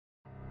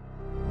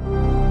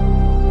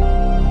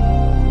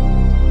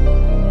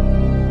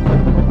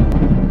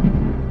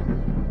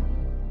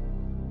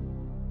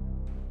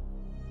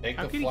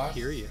can he flask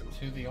hear you?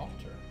 to the altar.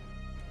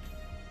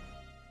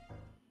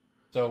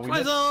 So we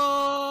missed,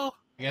 Quezzle!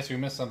 I guess we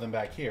missed something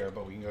back here,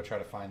 but we can go try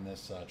to find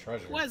this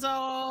treasure.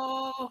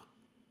 Quezzle!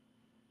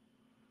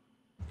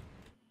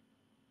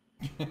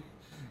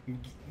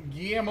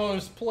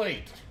 Guillermo's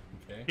plate.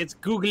 Okay. It's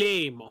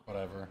Guglielmo.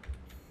 Whatever.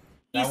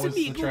 It's That was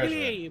me, the treasure.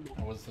 Guglielmo.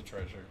 That was the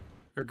treasure.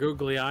 Or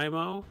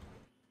Guglielmo.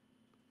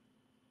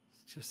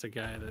 It's just a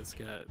guy that's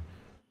got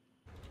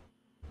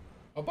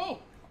A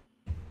boat.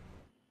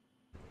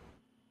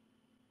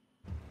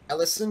 I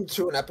listened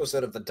to an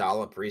episode of The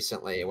Dollop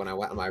recently when I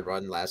went on my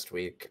run last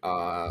week.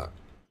 Have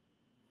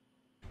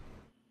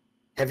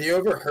you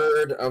ever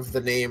heard of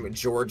the name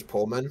George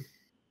Pullman?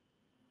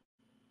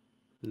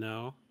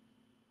 no.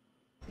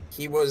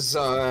 He was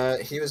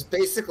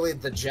basically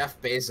the Jeff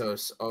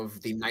Bezos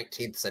of the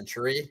 19th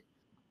century,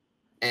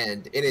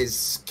 and it is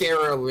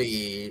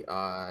scarily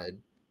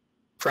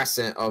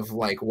prescient of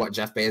like what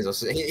Jeff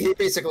Bezos. He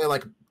basically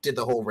like did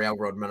the whole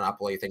railroad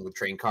monopoly thing with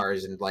train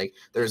cars, and like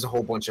there's a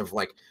whole bunch of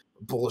like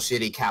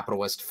bullshitty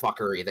capitalist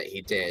fuckery that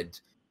he did.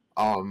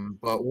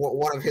 But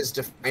one of his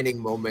defining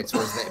moments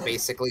was that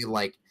basically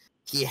like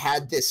he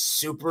had this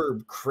super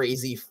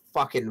crazy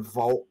fucking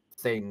vault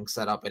thing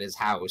set up in his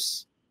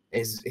house,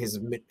 his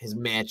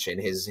mansion,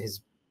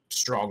 his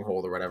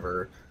stronghold or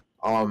whatever.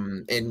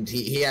 And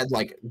he had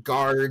like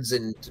guards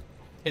and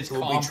His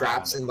booby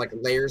traps and like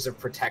layers of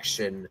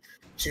protection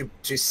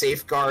to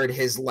safeguard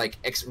his like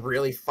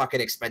really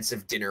fucking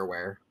expensive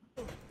dinnerware.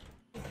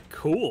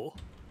 Cool.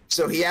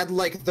 So he had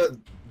like the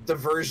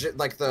version,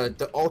 like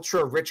the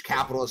ultra rich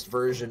capitalist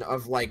version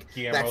of like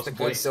that's the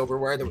good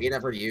silverware that we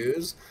never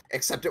use,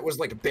 except it was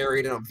like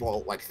buried in a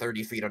vault like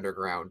 30 feet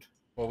underground.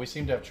 Well, we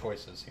seem to have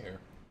choices here.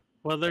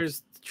 Well,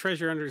 there's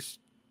treasure under.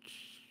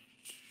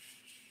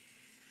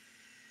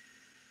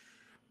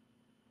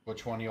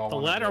 Which one y'all The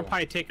want to ladder go? will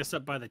probably take us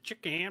up by the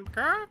chicken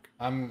cock.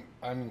 I'm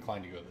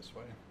inclined to go this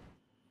way.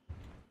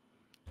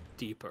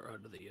 Deeper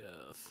under the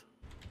earth.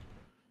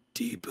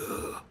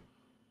 Deeper.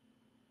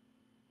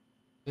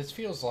 This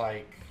feels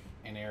like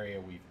an area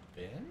we've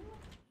been.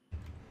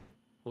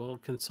 We'll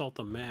consult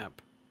the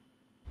map.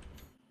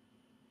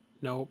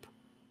 Nope.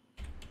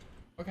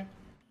 Okay.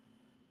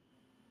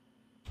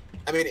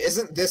 I mean,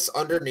 isn't this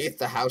underneath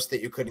the house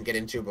that you couldn't get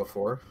into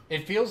before?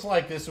 It feels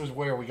like this was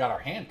where we got our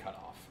hand cut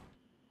off.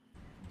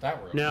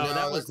 That room. No,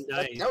 that was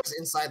night. That was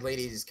inside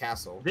Lady's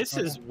castle. This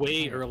is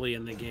way early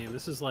in the game.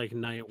 This is like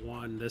night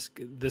one.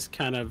 This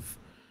kind of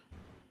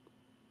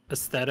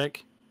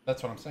aesthetic.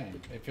 That's what I'm saying.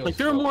 It feels Like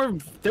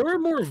there were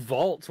more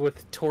vaults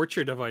with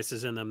torture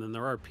devices in them than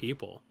there are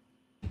people.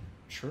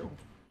 True.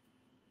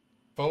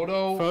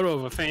 Photo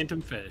of a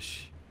phantom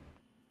fish.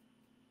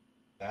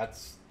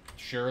 That's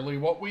surely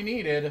what we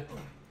needed.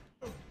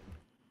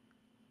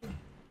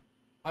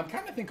 I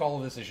kind of think all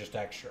of this is just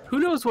extra. Who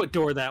knows what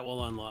door that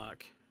will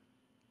unlock?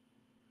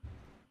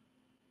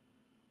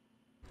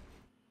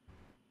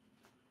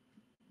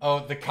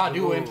 Oh, the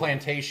Kadu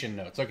implantation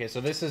notes. Okay, so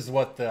this is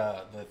what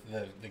the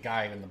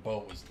guy in the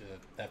boat was,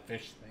 that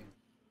fish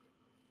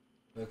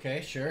thing.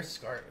 Okay, sure.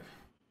 Scar.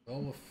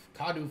 Oh,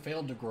 Kadu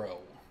failed to grow.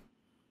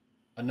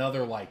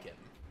 Another lichen.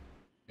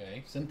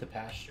 Okay, sent to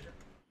pasture.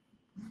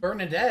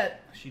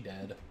 Bernadette, she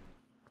dead.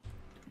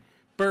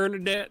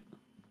 Bernadette.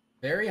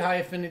 Very high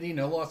affinity,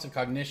 no loss of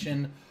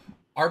cognition.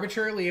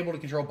 Arbitrarily able to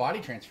control body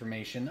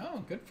transformation.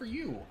 Oh, good for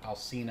you,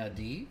 Alcina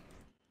D.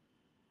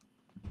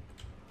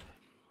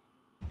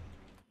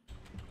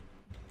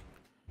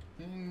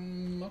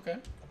 Okay.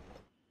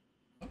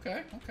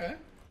 Okay.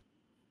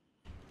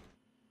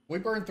 We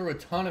burned through a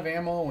ton of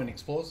ammo and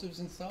explosives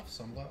and stuff,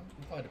 so I'm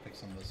glad to pick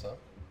some of this up.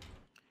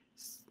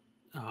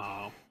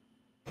 Oh.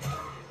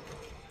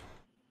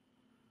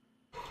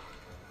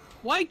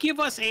 Why give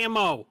us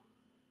ammo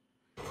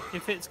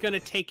if it's gonna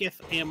taketh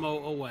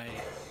ammo away?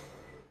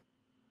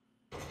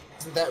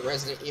 Isn't that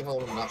Resident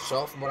Evil in a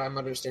nutshell, from what I'm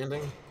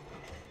understanding?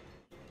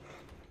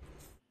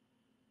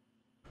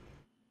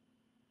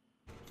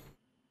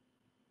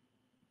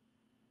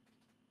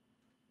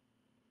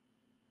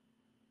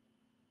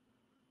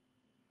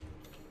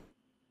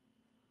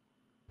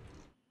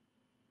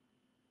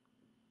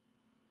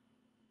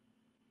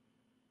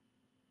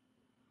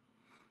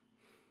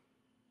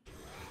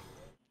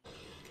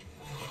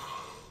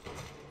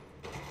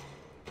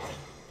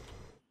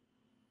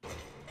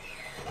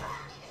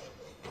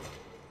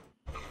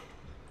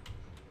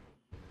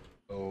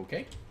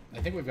 Okay,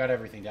 I think we've got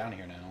everything down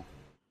here now.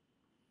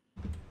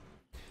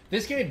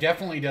 This game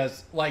definitely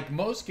does, like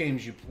most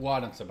games you, well, I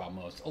don't say about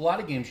most, a lot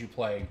of games you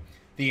play,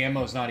 the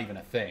ammo's not even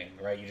a thing,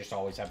 right? You just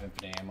always have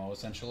infinite ammo,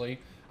 essentially.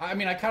 I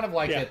mean, I kind of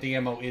like that the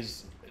ammo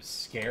is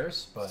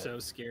scarce, but so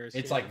scarce,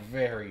 it's like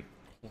very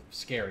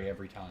scary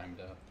every time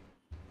to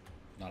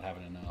not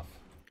having enough.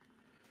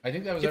 I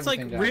think that was it's like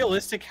everything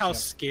realistic how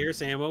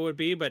scarce ammo would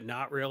be, but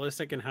not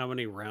realistic in how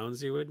many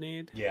rounds you would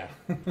need. Yeah.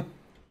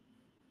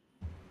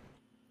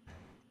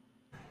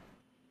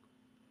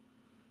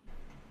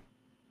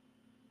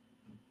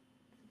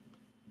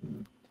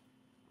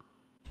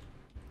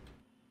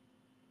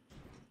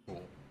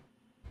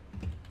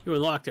 You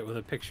unlocked it with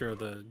a picture of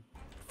the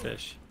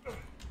fish.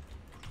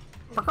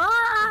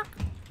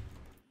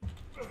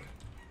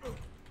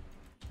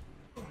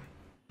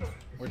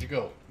 Where'd you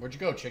go? Where'd you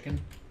go, chicken?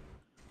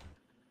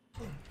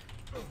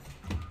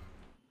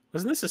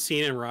 Wasn't this a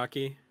scene in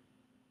Rocky?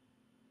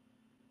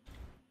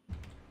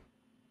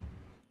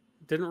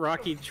 Didn't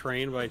Rocky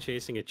train by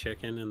chasing a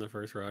chicken in the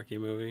first Rocky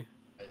movie?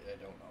 I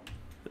don't know.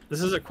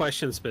 This is a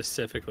question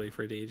specifically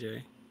for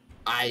DJ.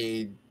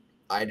 I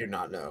do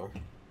not know.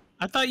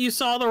 I thought you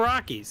saw the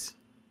Rockies.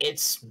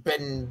 It's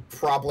been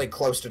probably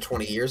close to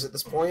 20 years at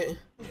this point.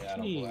 Yeah,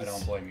 I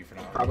don't blame you for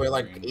not. Probably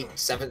like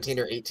 17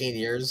 or 18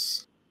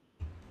 years.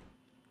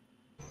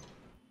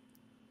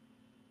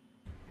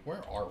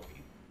 Where are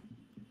we?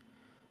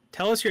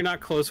 Tell us you're not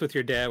close with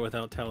your dad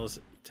without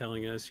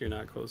telling us you're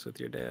not close with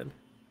your dad.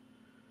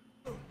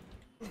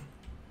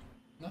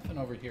 Nothing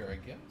over here, I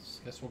guess.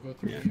 Guess we'll go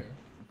through here.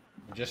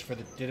 Just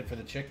did it for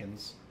the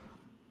chickens.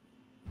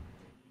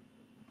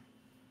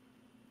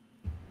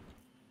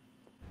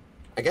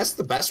 I guess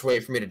the best way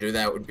for me to do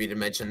that would be to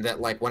mention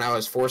that, like, when I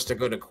was forced to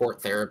go to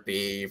court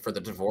therapy for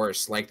the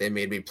divorce, like, they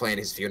made me plan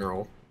his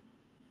funeral.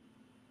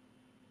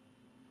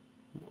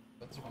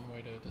 That's one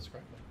way to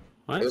describe it.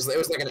 What? It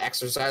was like an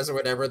exercise or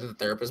whatever that the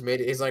therapist made.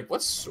 He's like,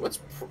 let's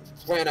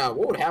plan out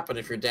what would happen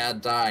if your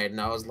dad died,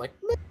 and I was like,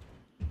 meh.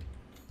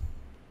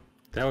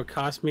 That would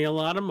cost me a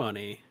lot of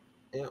money.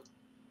 Yeah.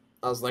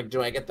 I was like,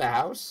 do I get the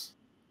house?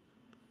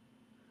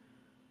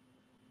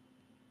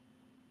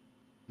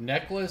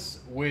 Necklace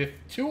with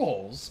 2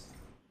 holes.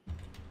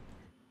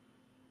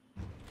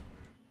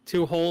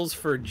 2 holes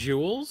for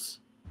jewels?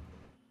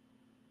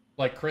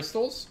 Like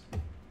crystals?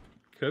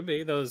 Could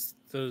be those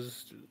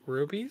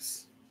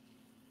rubies.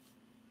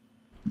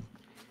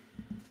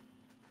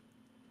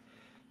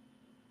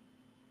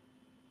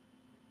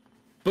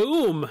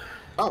 Boom.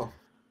 Oh.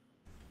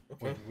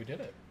 Okay. We did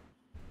it.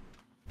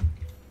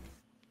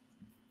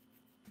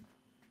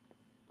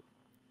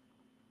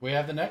 We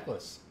have the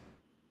necklace.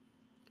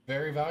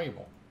 Very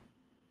valuable.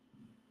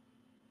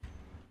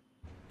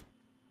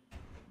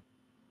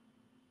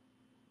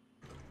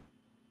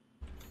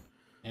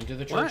 Into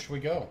the church we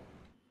go.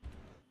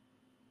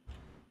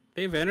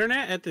 They have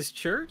internet at this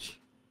church?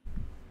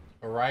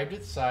 Arrived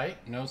at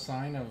site, no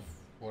sign of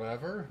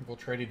whatever.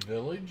 Infiltrated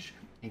village.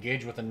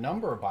 Engaged with a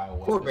number of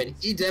bioweapons. Corbin,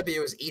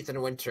 EW is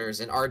Ethan Winters,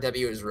 and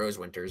RW is Rose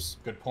Winters.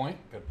 Good point,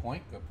 good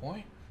point, good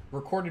point.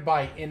 Recorded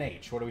by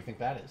NH. What do we think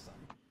that is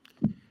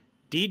then?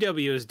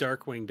 DW is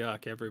Darkwing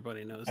Duck.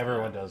 Everybody knows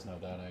Everyone does know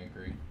that, I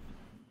agree.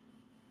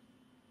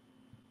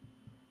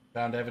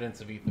 Found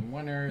evidence of Ethan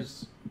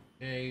Winters.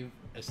 Okay.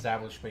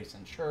 Established base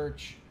in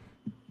church.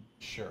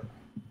 Sure.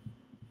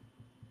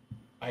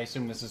 I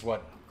assume this is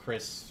what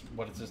Chris,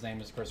 what is his name,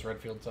 is Chris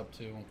Redfield's up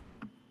to.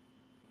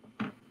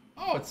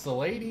 Oh, it's the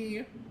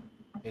lady.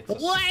 It's a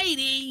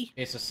lady!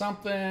 It's a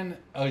something.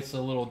 Oh, it's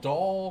a little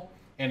doll.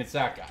 And it's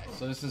that guy.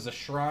 So this is a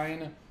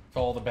shrine to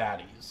all the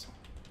baddies.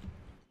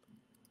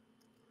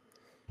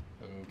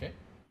 Okay.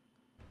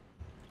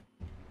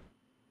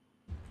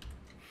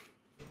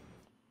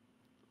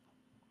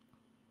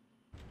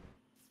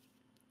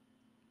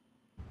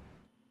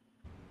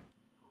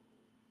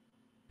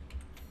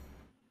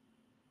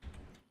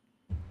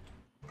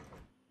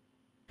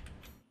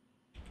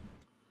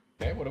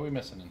 Okay, what are we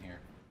missing in here?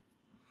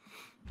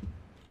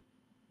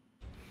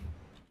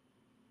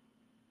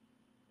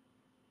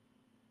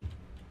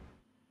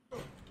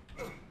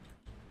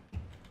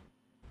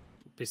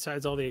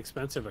 Besides all the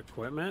expensive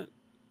equipment?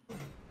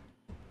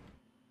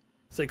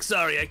 It's like,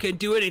 sorry, I can't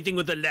do anything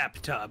with a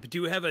laptop.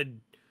 Do you have a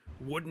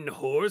wooden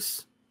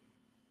horse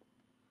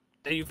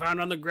that you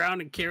found on the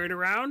ground and carried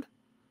around?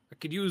 I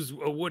could use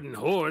a wooden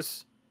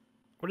horse.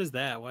 What is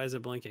that? Why is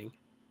it blinking?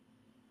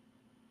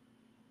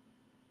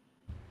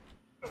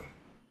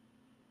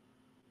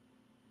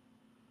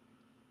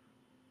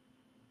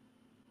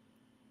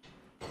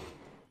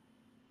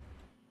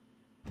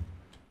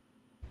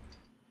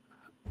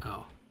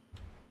 Oh.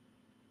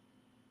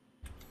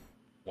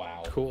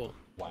 Wow. Cool.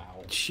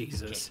 Wow.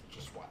 Jesus.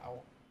 Just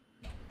wow.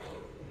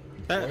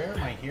 Where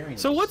am I hearing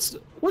So this?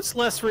 what's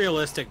less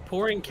realistic?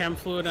 Pouring chem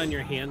fluid on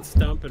your hand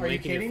stump and Are you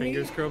making your kidding me?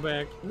 fingers grow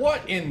back?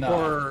 What in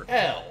the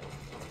hell?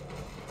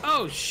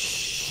 Oh,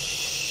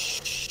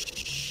 shit!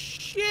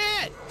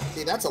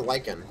 See, that's a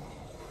lichen.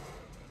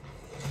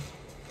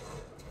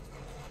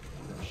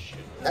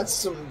 That's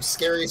some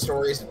scary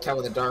stories to tell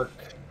in the dark.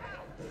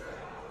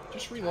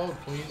 Just reload,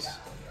 please.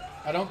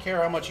 I don't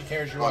care how much he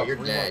tears you Oh, up. you're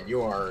Reload. dead.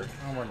 You are.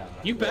 No, we're not.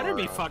 You better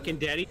be fucking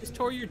dead. He just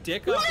tore your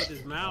dick off with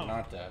his I'm mouth.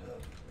 not dead.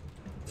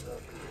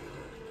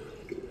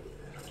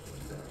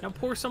 Now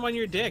pour some on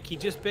your dick. He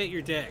just bit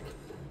your dick.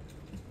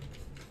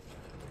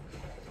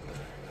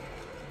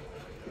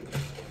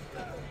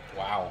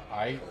 Wow.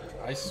 I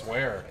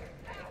swear.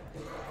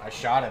 I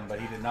shot him, but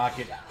he did not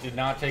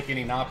take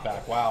any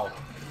knockback. Wow.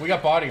 We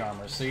got body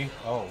armor, see?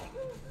 Oh.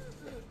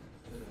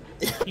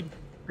 He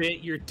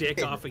bit your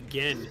dick off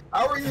again.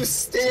 How are you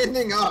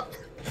standing up?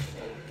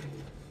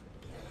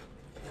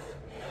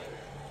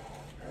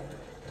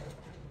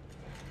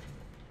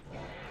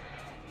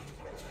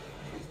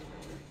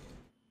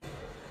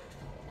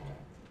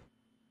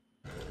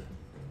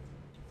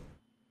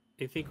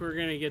 You think we're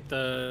gonna get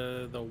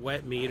the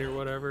wet meat or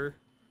whatever,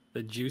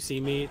 the juicy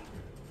meat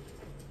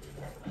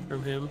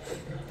from him?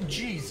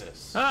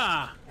 Jesus.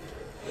 Ah.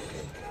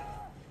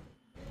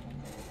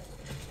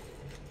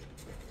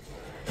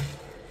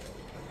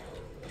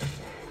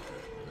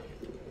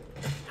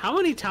 How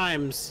many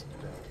times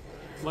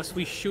must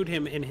we shoot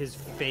him in his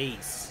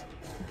face?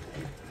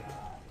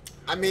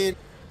 I mean,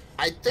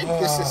 I think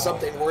this is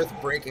something worth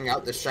breaking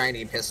out the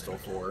shiny pistol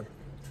for.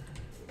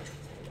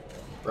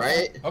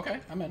 Right? Okay,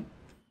 I'm in.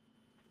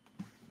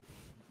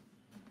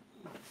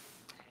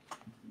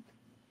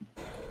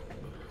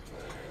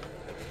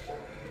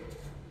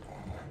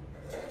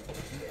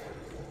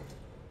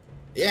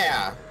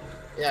 Yeah.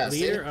 Yeah,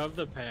 Leader of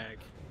the pack.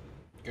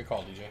 Good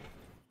call, DJ.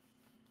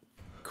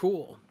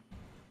 Cool.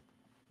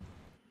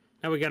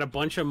 Now we got a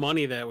bunch of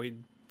money that we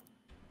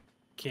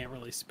can't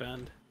really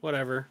spend.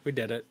 Whatever, we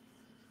did it.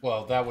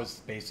 Well, that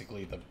was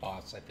basically the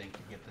boss, I think, to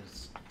get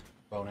this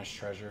bonus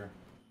treasure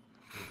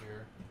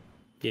here.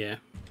 Yeah.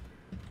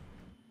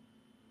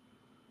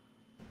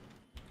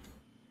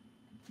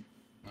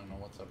 I don't know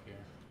what's up here.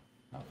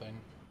 Nothing.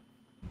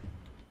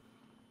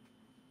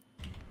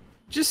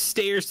 Just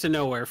stairs to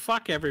nowhere.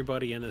 Fuck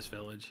everybody in this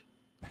village.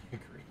 I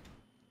agree.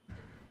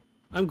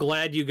 I'm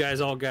glad you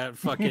guys all got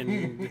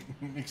fucking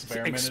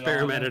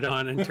experimented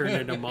on and turned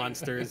into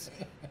monsters.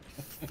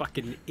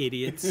 Fucking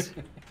idiots.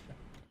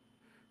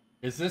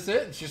 Is this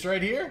it? It's just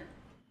right here?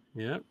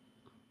 Yep.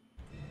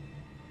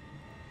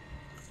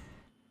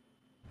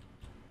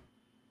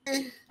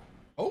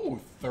 Oh,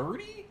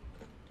 30?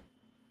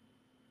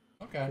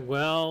 Okay.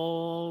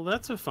 Well,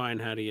 that's a fine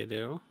how do you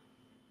do.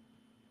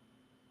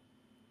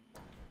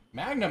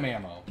 Magnum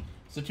ammo.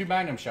 It's the 2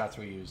 Magnum shots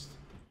we used.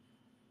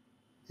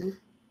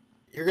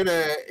 You're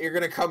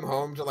gonna come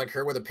home to like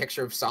her with a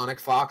picture of Sonic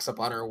Fox up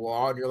on her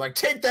wall, and you're like,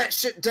 take that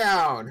shit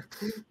down.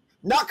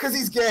 Not because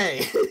he's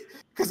gay,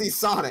 because he's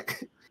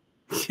Sonic.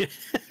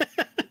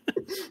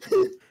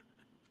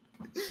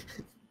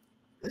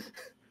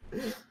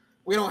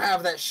 We don't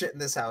have that shit in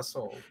this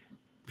household.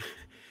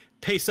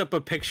 Paste up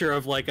a picture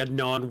of like a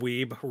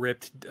non-weeb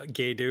ripped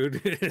gay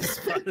dude.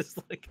 It's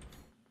like,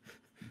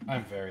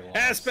 I'm very lost.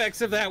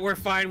 aspects of that were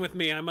fine with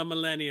me. I'm a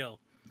millennial.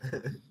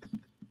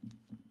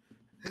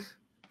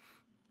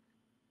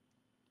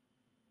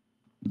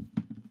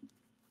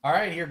 All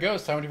right, here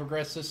goes. Time to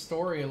progress this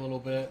story a little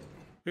bit.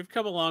 We've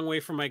come a long way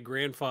from my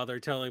grandfather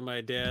telling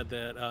my dad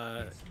that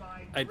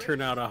I'd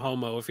turn out a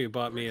homo if he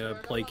bought me a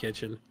play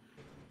kitchen.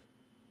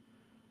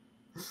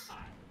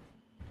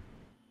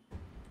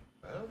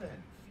 Well then,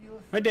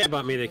 feel My dad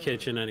bought me the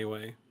kitchen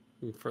anyway,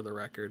 for the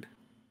record.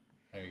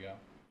 There you go.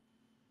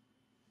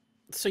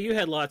 So you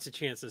had lots of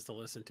chances to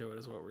listen to it,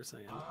 is what we're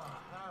saying. All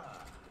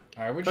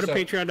right, we Go to just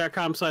have-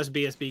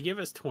 patreon.com/BSB. Give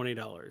us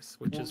 $20,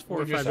 which is $4 or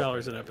we just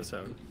 $5 an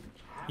episode.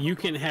 You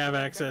can have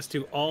access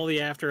to all the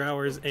after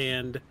hours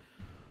and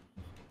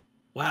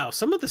wow,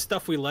 some of the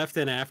stuff we left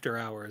in after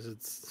hours.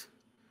 It's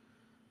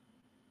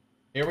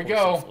Here we Pour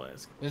go. some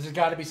flask. This has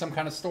got to be some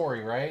kind of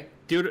story, right?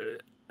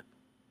 dude.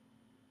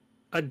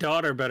 A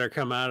daughter better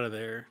come out of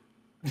there.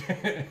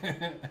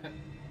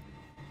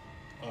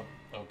 Oh,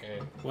 okay.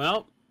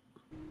 Well,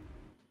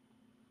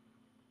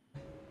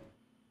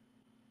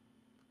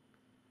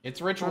 It's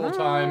ritual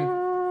time.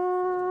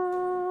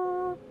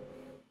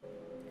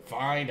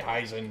 Find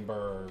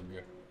Heisenberg.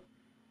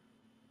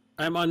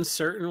 I'm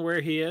uncertain where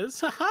he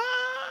is.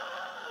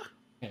 Ha-ha!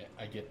 Yeah,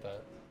 I get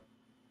that.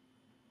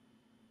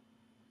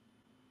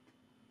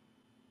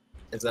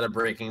 Is that a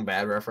Breaking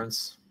Bad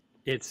reference?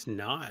 It's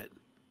not.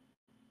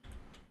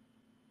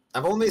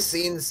 I've only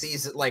seen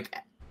season like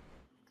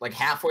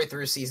halfway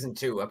through season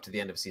 2 up to the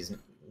end of season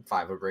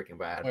 5 of Breaking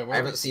Bad. Wait, I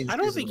haven't seen. I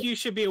don't season- think you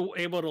should be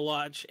able to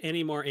watch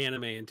any more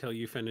anime until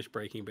you finish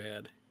Breaking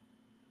Bad.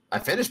 I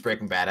finished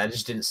Breaking Bad. I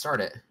just didn't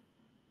start it.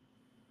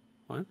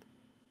 What?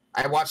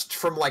 I watched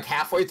from like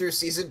halfway through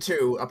season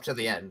 2 up to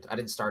the end. I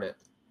didn't start it.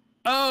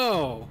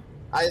 Oh!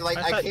 I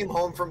thought- came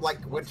home from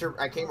like winter.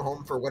 I came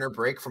home for winter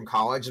break from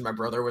college, and my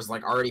brother was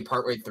like already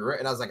partway through it,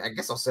 and I was like, I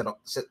guess I'll sit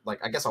like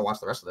I guess I'll watch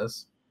the rest of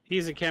this.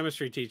 He's a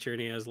chemistry teacher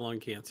and he has lung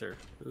cancer.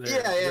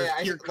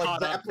 Yeah. You're Like, caught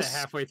the up to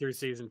halfway through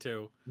season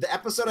 2. The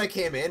episode I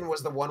came in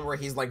was the one where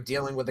he's like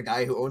dealing with the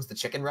guy who owns the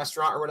chicken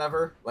restaurant or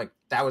whatever. Like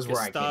that was where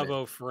I came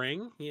Gustavo in.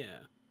 Fring? Yeah.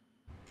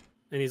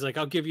 And he's like,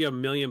 I'll give you $1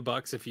 million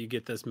if you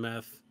get this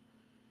meth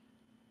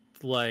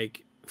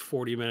like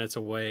 40 minutes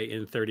away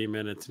in 30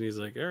 minutes. And he's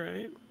like, all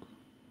right.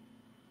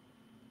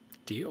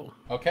 Deal.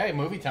 Okay,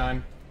 movie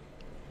time.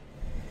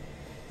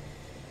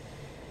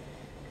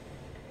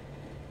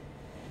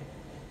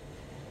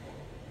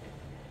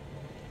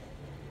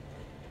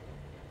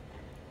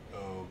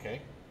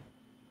 Okay.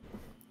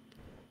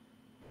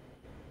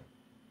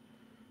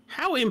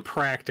 How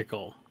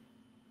impractical.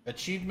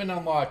 Achievement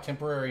unlocked.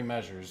 Temporary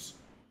measures.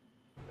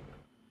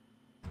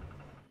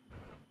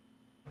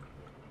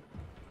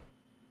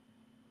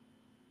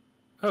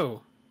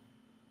 Oh.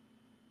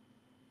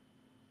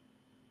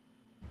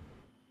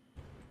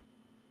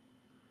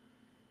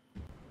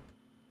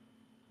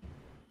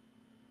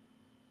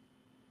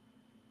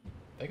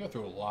 They go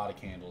through a lot of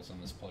candles in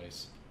this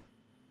place.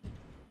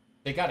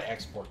 They gotta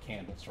export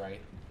candles,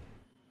 right?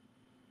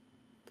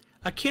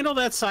 A candle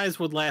that size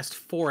would last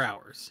 4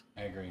 hours.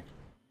 I agree.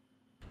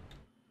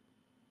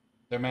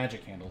 They're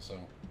magic candles, so...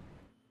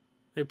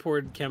 They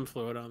poured chem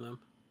fluid on them.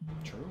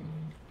 True.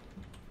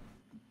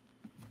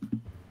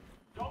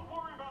 Don't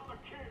worry about the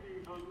kid,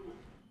 Ethan.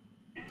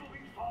 It'll be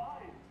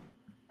fine.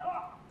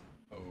 Ah,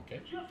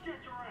 Okay. just get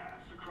your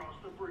ass across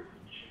the bridge.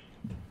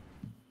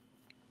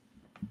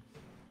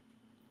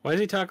 Why does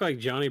he talk like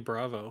Johnny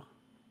Bravo?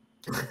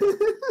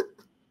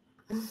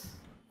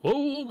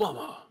 Oh,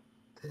 mama.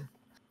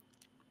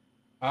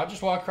 I'll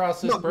just walk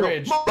across this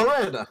bridge. No,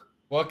 Miranda.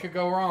 What could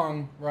go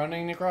wrong?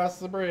 Running across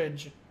the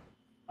bridge.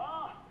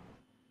 Ah,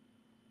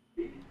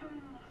 Ethan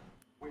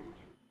Winter.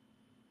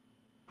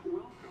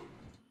 Welcome.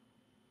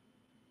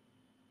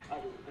 I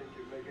didn't think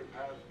you'd make it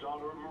past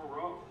Daughter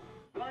Moreau,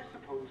 but I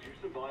suppose you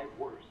survived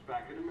worse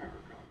back in America.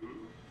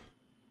 Hmm?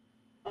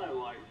 I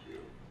like you.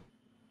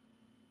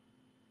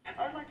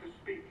 I'd like to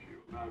speak to you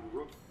about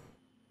Rook.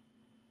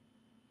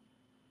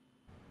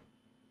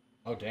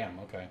 Oh, damn,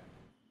 okay.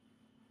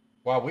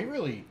 Wow, we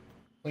really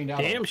cleaned out...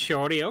 Damn,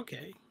 shorty,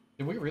 okay.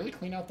 Did we really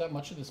clean out that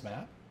much of this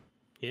map?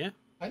 Yeah.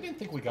 I didn't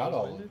think we got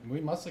all... We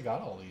must have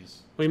got all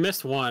these. We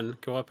missed one.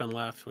 Go up and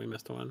left. We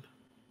missed one.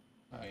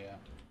 Oh,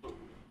 yeah.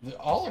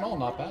 All in all,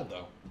 not bad,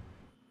 though.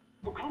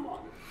 Oh, come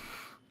on.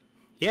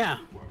 Yeah.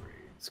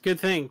 It's a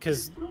good thing,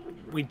 because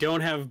we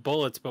don't have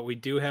bullets, but we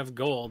do have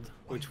gold,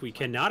 which we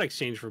cannot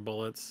exchange for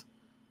bullets.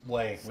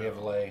 Lay. We have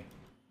lay.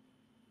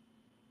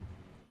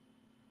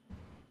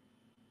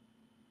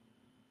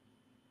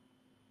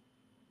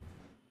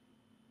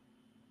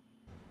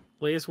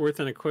 Lay is worth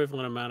an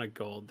equivalent amount of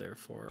gold,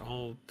 therefore.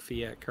 All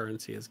fiat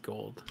currency is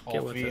gold.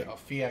 Get with it.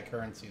 Fiat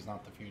currency is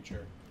not the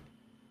future.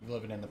 We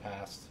live it in the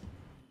past.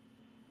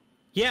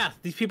 Yeah,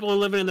 these people are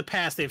living in the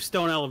past. They have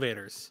stone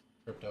elevators.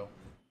 Crypto.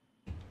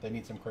 They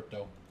need some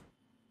crypto.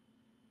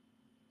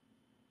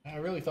 I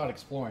really thought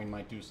exploring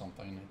might do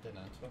something. It didn't.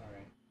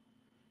 Alright.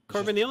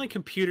 Corbin, the only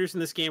computers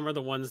in this game are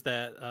the ones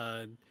that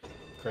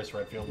Chris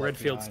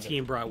Redfield's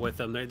team brought with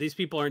them. These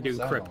people aren't doing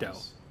crypto.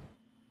 Noise?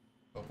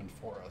 Opened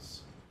for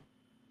us.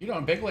 You know,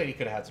 Big Lady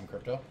could have had some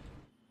crypto.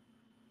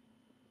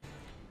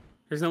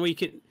 There's no way you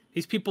can...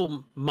 These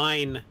people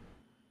mine,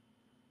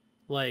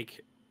 like,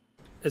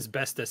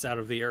 asbestos out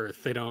of the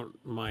earth. They don't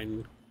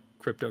mine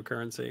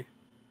cryptocurrency.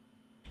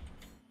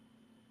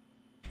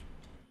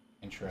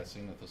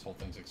 Interesting that this whole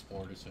thing's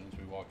explored as soon as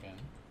we walk in.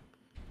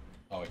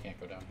 Oh, I can't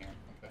go down here.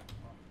 Okay.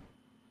 Well.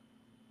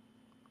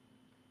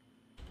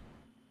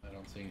 I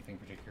don't see anything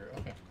particular.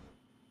 Okay.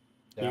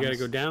 You gotta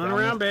go down and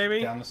around,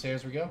 baby. Down the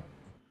stairs we go.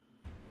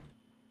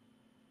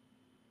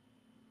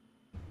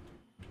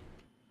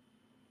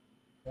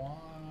 Why?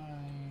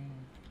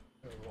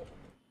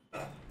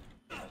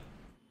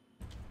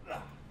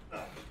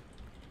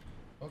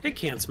 Okay. It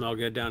can't smell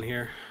good down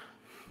here.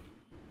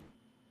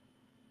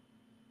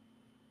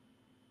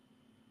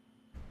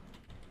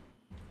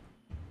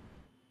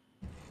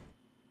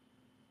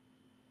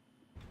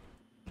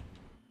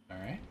 All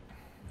right.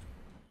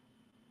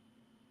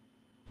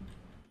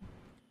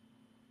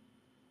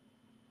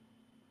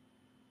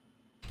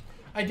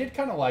 I did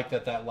kind of like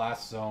that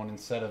last zone,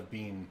 instead of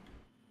being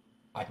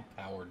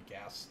high-powered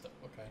gas stuff,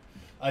 okay?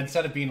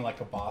 Instead of being like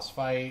a boss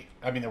fight,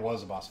 I mean, there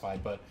was a boss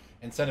fight, but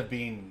instead of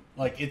being,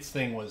 like, its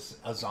thing was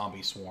a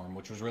zombie swarm,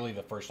 which was really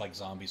the first, like,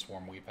 zombie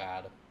swarm we've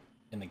had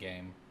in the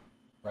game,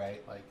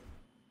 right? Like,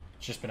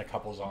 it's just been a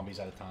couple zombies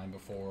at a time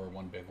before,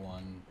 one big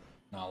one,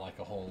 not like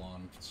a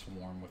whole-on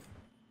swarm with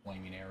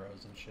flaming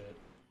arrows and shit.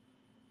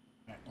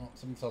 Alright, well,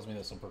 something tells me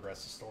this will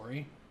progress the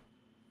story.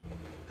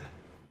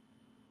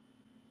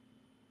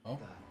 Oh. What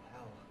the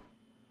hell?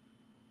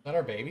 Is that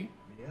our baby?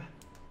 Yeah.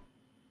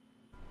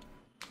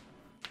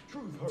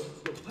 Truth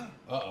hurts.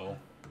 Uh-oh.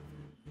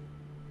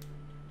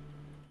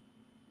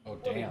 Oh,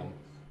 damn.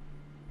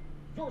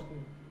 Your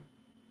thing.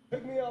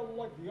 Pick me out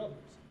like the others,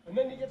 and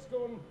then he gets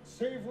going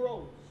save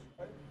Rose.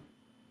 Right?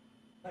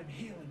 I'm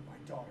healing my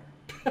daughter.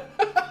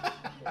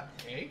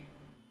 Okay.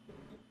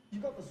 You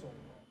got the soul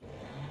wrong.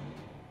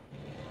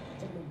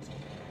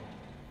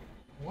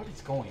 What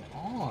is going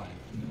on?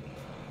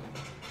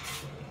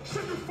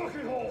 Shut your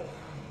fucking hole!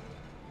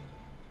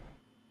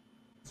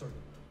 Sorry.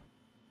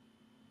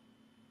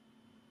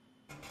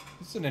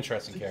 This is an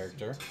interesting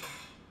character.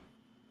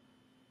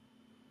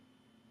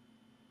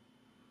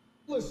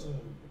 Listen,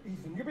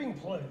 Ethan, you're being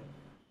played.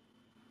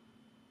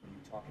 What are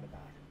you talking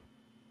about?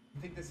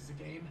 You think this is a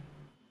game?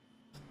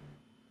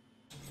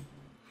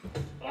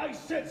 I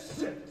said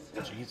sit!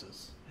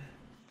 Jesus.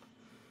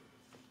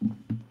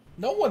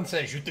 No one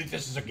says you think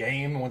this is a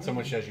game when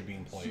someone says you're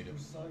being played.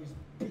 Supersized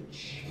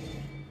bitch.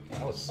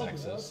 That was Other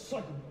than that, sexist. suck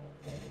it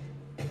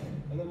all.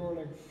 And then we're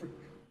like a freak.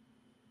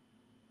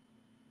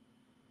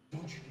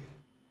 Don't you get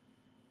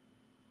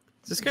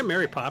Is this guy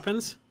Mary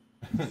Poppins?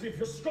 it? See if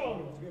you're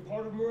strong enough to be a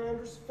part of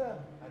Miranda's family.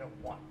 I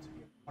don't want to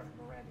be a part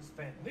of Miranda's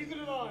family. Neither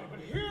did I, but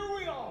here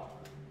we are.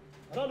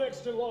 And I'm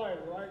next in line,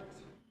 right?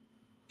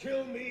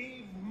 Kill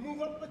me,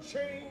 move up the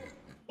chain.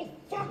 Oh,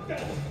 fuck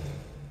that!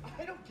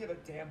 I don't give a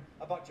damn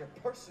about your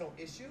personal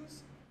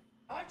issues.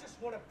 I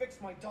just want to fix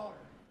my daughter.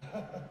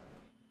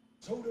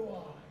 So do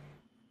I.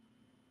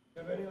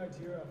 You have any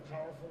idea how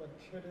powerful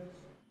a kid is?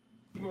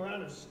 Keep him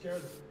around and scare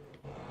them.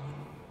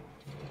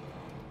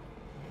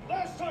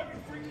 Last time you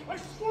freaked, I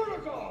swear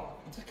to God!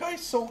 This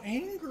guy's so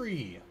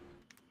angry.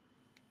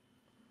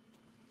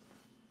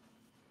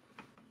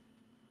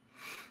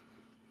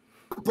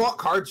 I bought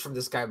cards from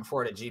this guy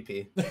before at a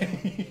GP.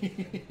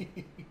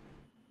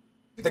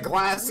 The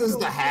glasses,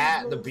 the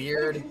hat, the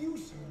beard. I can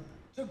use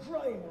her to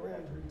grind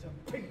Miranda into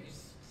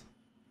paste.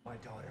 My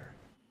daughter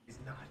is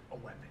not a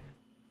weapon.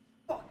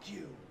 Fuck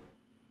you.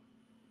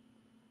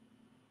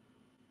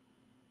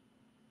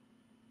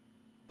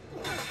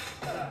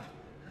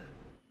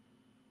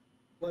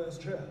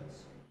 Last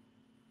chance.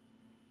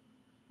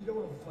 You don't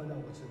want to find out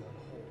what's in that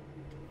hole.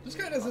 This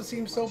guy doesn't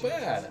seem so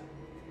bad.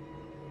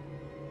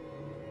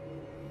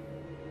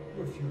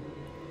 Refuse.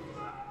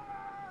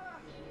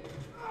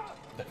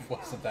 That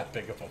wasn't that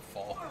big of a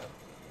fall.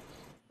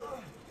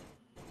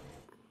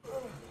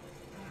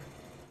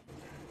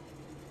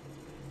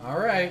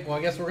 Alright, well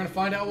I guess we're gonna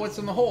find out what's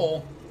in the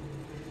hole.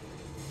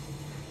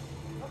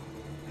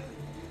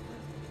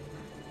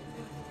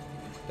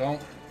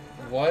 Don't...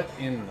 What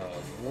in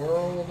the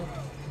world?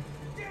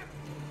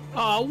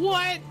 Oh,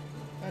 what?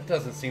 That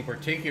doesn't seem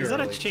particularly... Is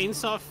that a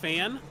chainsaw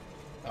fan?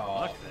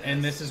 Oh,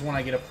 and this is when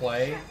I get to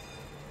play?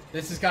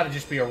 This has got to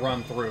just be a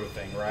run-through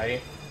thing,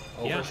 right?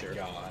 Oh Yeah. my Sure.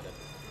 god.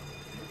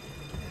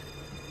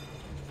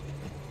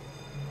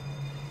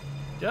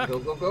 Duck. Go,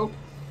 go, go.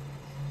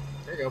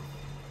 There you go.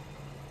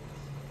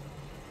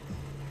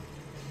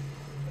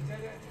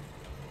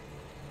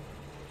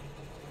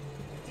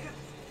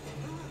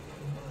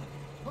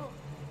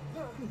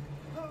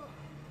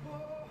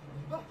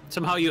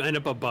 Somehow you end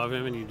up above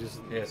him and you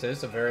just... Yeah, so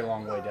it's a very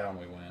long way down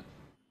we went.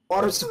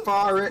 Water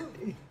safari.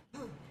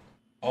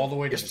 All the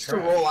way to You're the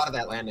supposed to trash. roll out of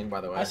that landing, by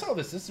the way. I saw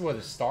this. This is what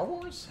is Star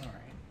Wars? Alright.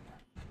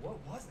 What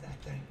was that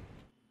thing?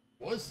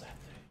 What was that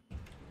thing?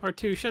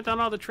 R2, shut down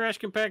all the trash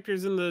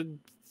compactors in the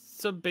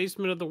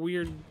sub-basement of the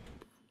weird...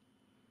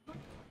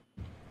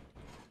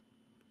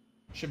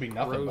 Should be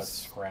nothing but Gross.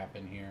 scrap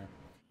in here.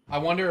 I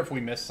wonder if we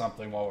missed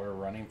something while we were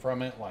running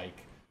from it. Like,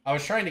 I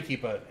was trying to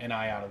keep an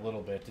eye out a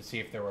little bit to see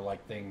if there were,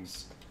 like,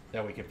 things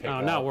that we could pick Oh,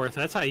 up. not worth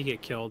it. That's how you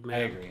get killed, man.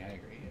 I agree, I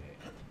agree.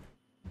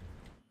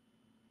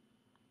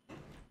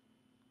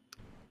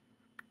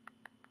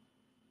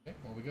 Okay,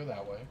 well, we go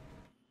that way.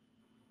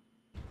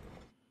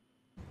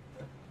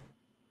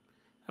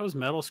 That was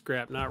metal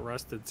scrap, not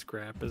rusted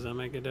scrap. Does that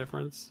make a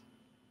difference?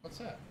 What's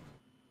that?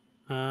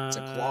 It's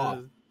a claw.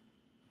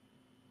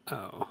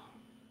 Oh.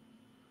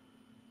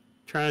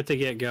 Try not to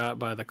get got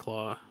by the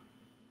claw.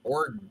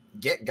 Or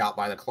get got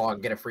by the claw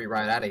and get a free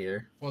ride out of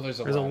here. Well, there's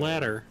a There's a ladder.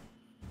 ladder.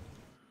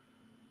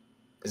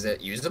 Is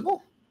it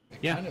usable? It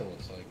Yeah. kind of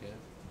looks like it.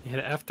 You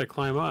hit F to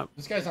climb up.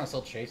 This guy's not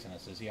still chasing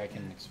us, is he? I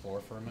can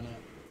explore for a minute.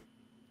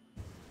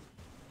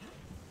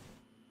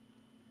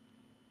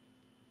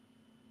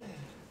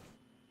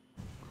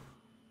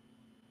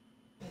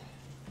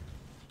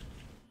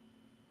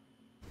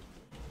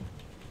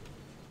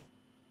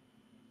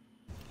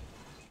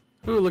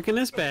 Ooh, look in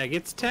this bag.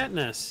 It's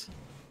tetanus.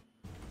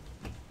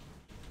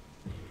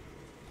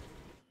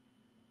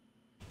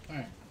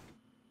 Alright.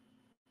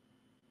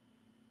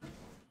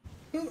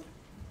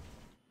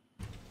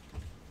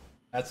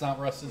 That's not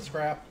rusted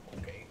scrap?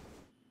 Okay.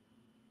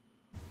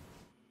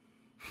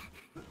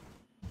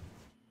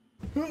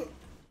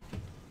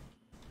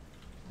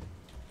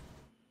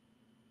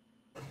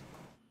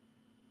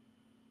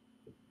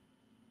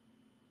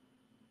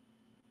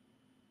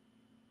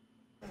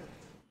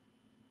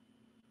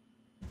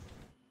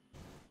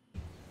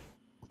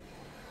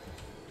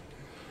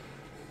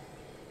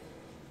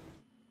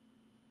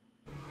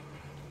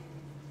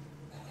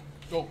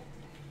 Go.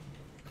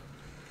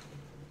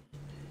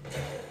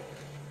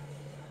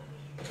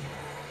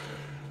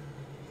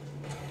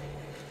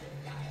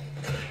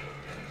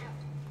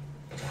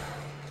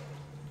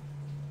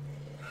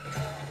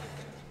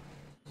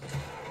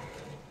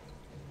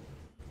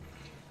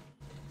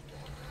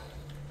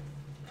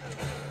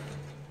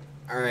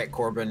 Alright,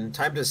 Corbin.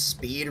 Time to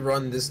speed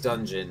run this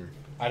dungeon.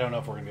 I don't know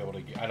if we're gonna be able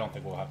to. I don't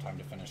think we'll have time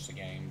to finish the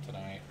game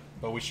tonight,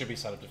 but we should be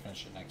set up to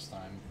finish it next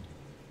time.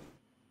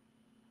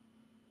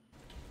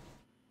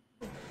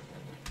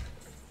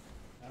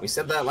 We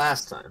said that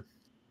last time.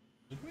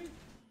 Did we?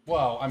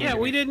 Well, I mean, Yeah,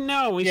 we didn't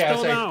know. We yeah,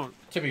 still say,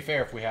 don't. To be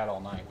fair, if we had all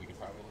night, we could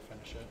probably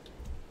finish it.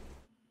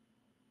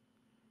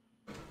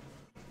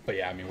 But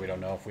yeah, I mean, we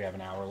don't know if we have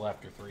an hour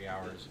left or 3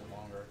 hours or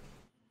longer.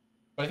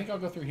 But I think I'll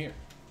go through here.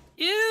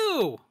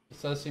 Ew!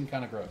 This does seem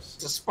kind of gross.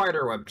 It's a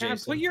spider web, God,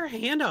 Jason. put your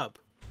hand up.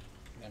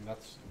 And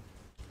that's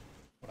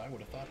what I would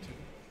have thought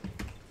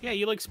too. Yeah,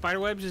 you like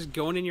spiderwebs just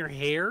going in your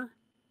hair?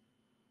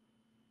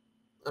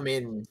 I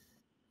mean,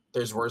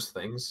 there's worse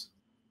things.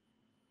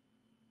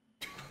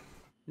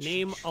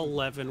 Name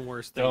 11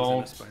 worse things than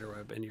Don't. a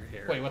spiderweb in your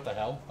hair. Wait, what the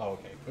hell? Oh,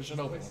 okay. Push it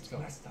open. Let's go.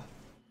 Messed up.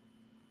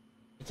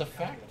 It's a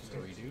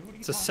factory, dude. What are you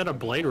It's a talking set of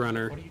Blade about?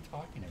 Runner. What are you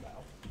talking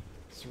about?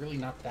 It's really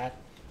not that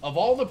Of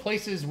all the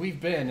places we've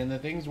been and the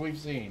things we've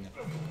seen,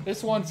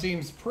 this one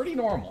seems pretty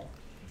normal.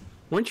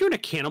 Weren't you in a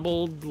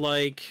cannibal,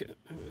 like,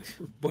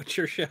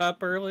 butcher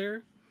shop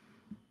earlier?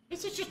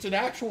 This is just an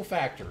actual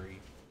factory.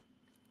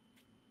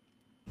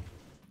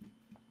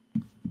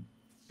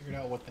 Figured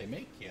out what they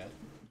make yet.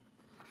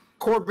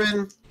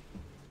 Corbin,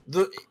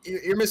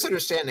 you're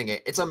misunderstanding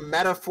it. It's a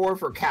metaphor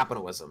for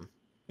capitalism.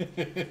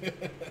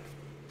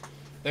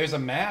 There's a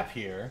map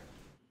here.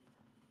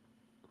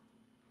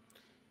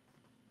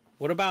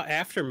 What about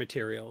after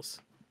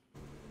materials?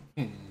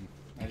 I mean,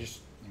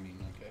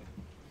 okay.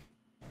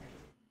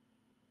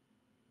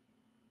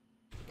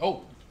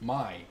 Oh,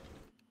 my.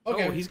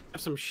 Okay. Oh, he's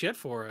got some shit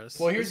for us.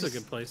 Well, here's This is a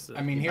good place to...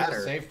 I mean, here's better.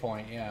 the save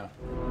point, yeah.